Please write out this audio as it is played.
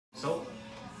So,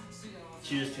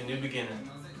 cheers to a new beginning.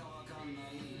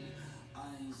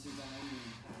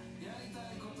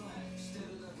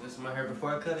 This is my hair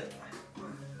before I cut it.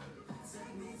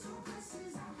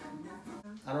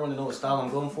 I don't really know what style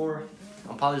I'm going for.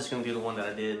 I'm probably just gonna do the one that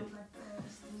I did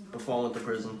before I went to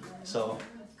prison. So,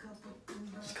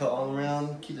 just cut all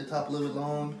around, keep the top a little bit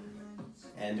long,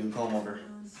 and do a comb over.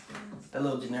 That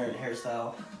little generic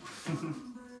hairstyle.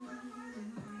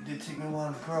 It did take me a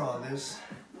while to grow all this.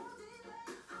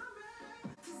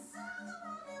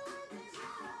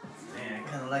 Man, I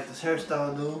kinda like this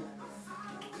hairstyle, dude.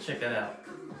 Check that out.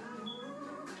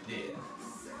 Yeah.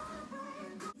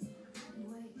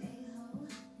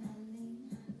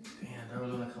 Damn, that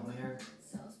really like my hair.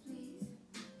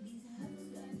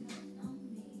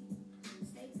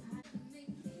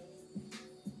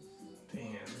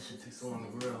 Damn, this shit takes so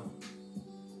long to grow.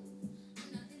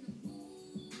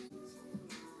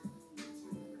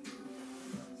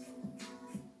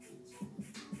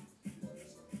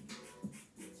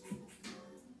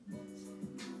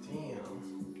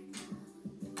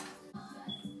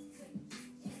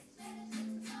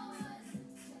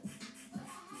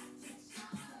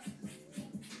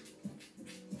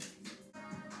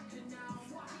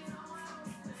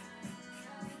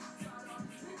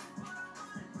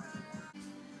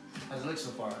 How's it look so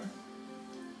far?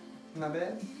 Not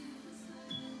bad.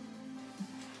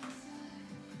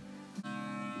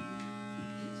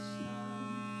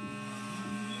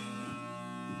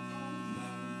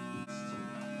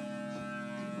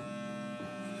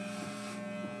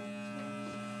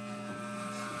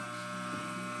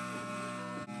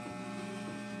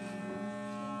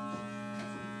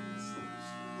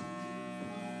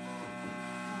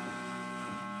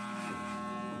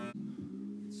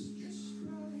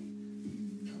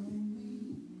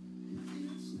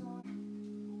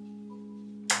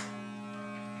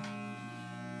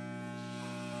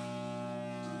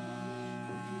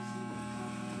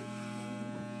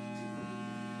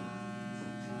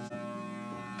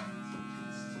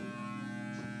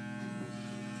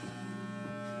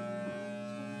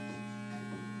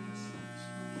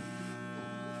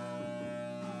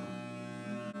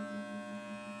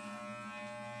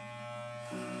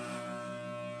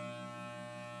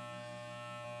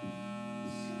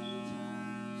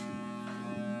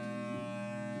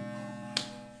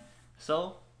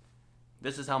 So,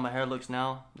 this is how my hair looks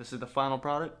now. This is the final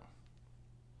product.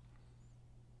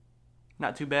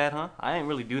 Not too bad, huh? I ain't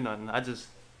really do nothing. I just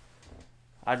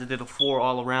did a 4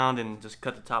 all around and just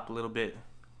cut the top a little bit.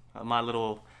 My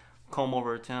little comb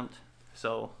over attempt.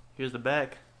 So, here's the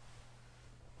back.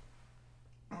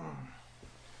 I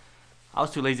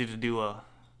was too lazy to do a,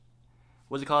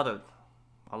 what's it called? A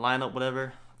lineup,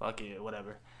 whatever. Fuck it,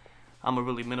 whatever. I'm a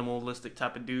really minimalistic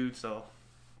type of dude, so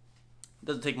it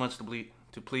doesn't take much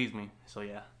to please me, so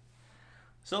yeah.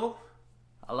 So,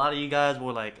 a lot of you guys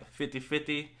were like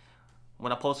 50-50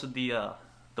 when I posted the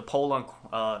poll on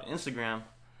Instagram.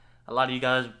 A lot of you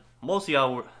guys, most of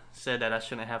y'all said that I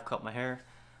shouldn't have cut my hair,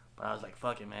 but I was like,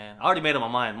 fuck it, man. I already made up my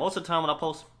mind. Most of the time when I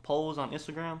post polls on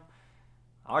Instagram,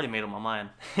 I already made up my mind.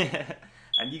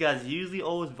 And you guys usually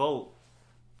always vote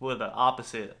for the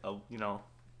opposite of, you know,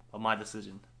 of my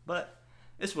decision. But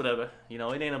it's whatever, you know,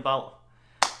 it ain't about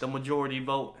the majority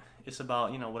vote. It's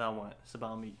about, you know, what I want. It's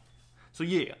about me. So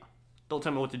yeah, don't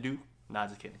tell me what to do. Nah,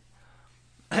 just kidding.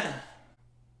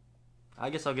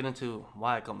 I guess I'll get into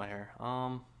why I cut my hair.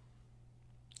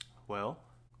 Well,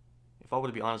 if I were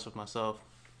to be honest with myself,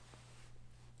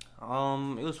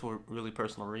 it was for really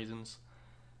personal reasons.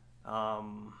 I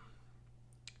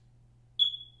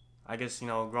guess, you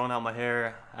know, growing out my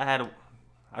hair, I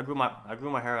grew my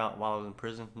hair out while I was in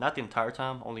prison. Not the entire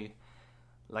time, only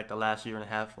like the last year and a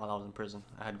half while I was in prison.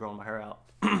 I had grown my hair out.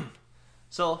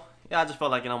 So, yeah, I just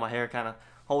felt like, you know, my hair kind of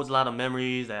holds a lot of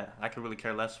memories that I could really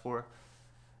care less for.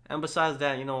 And besides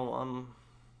that, you know,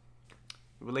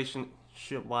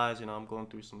 relationship-wise, you know, I'm going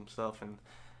through some stuff and,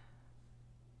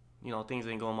 you know, things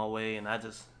ain't going my way, and I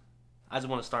just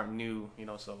want to start new, you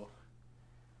know, so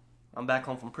I'm back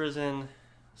home from prison,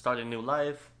 started a new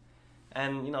life,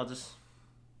 and, you know, just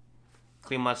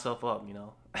clean myself up, you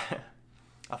know.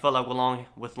 I felt like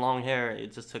with long hair,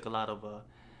 it just took a lot of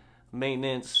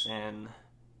maintenance, and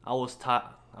I always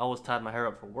tied my hair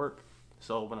up for work.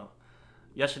 So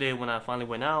yesterday when I finally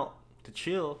went out to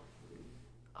chill,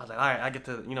 I was like, all right, I get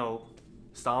to, you know,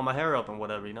 style my hair up and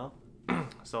whatever, you know.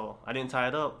 So I didn't tie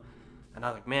it up, and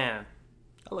I was like, man,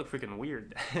 I look freaking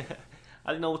weird.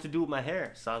 I didn't know what to do with my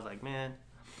hair, so I was like, man,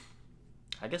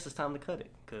 I guess it's time to cut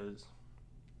it, because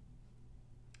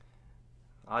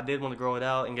I did want to grow it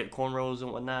out and get cornrows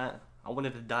and whatnot. I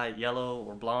wanted to dye it yellow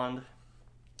or blonde.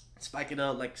 spike it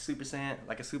up like Super Saiyan,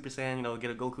 like a Super Saiyan, you know,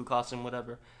 get a Goku costume,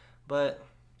 whatever. But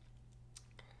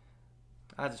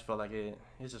I just felt like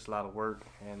it's just a lot of work,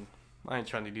 and I ain't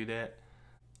trying to do that.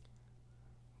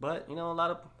 But you know, a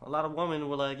lot of women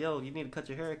were like, "Yo, you need to cut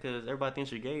your hair because everybody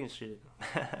thinks you're gay and shit."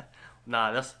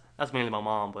 Nah, that's mainly my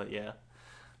mom, but yeah.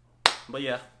 But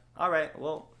yeah, all right.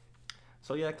 Well,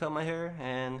 so yeah, I cut my hair,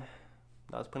 and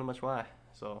that's pretty much why.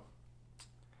 So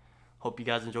hope you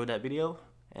guys enjoyed that video,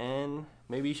 and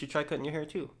maybe you should try cutting your hair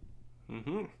too.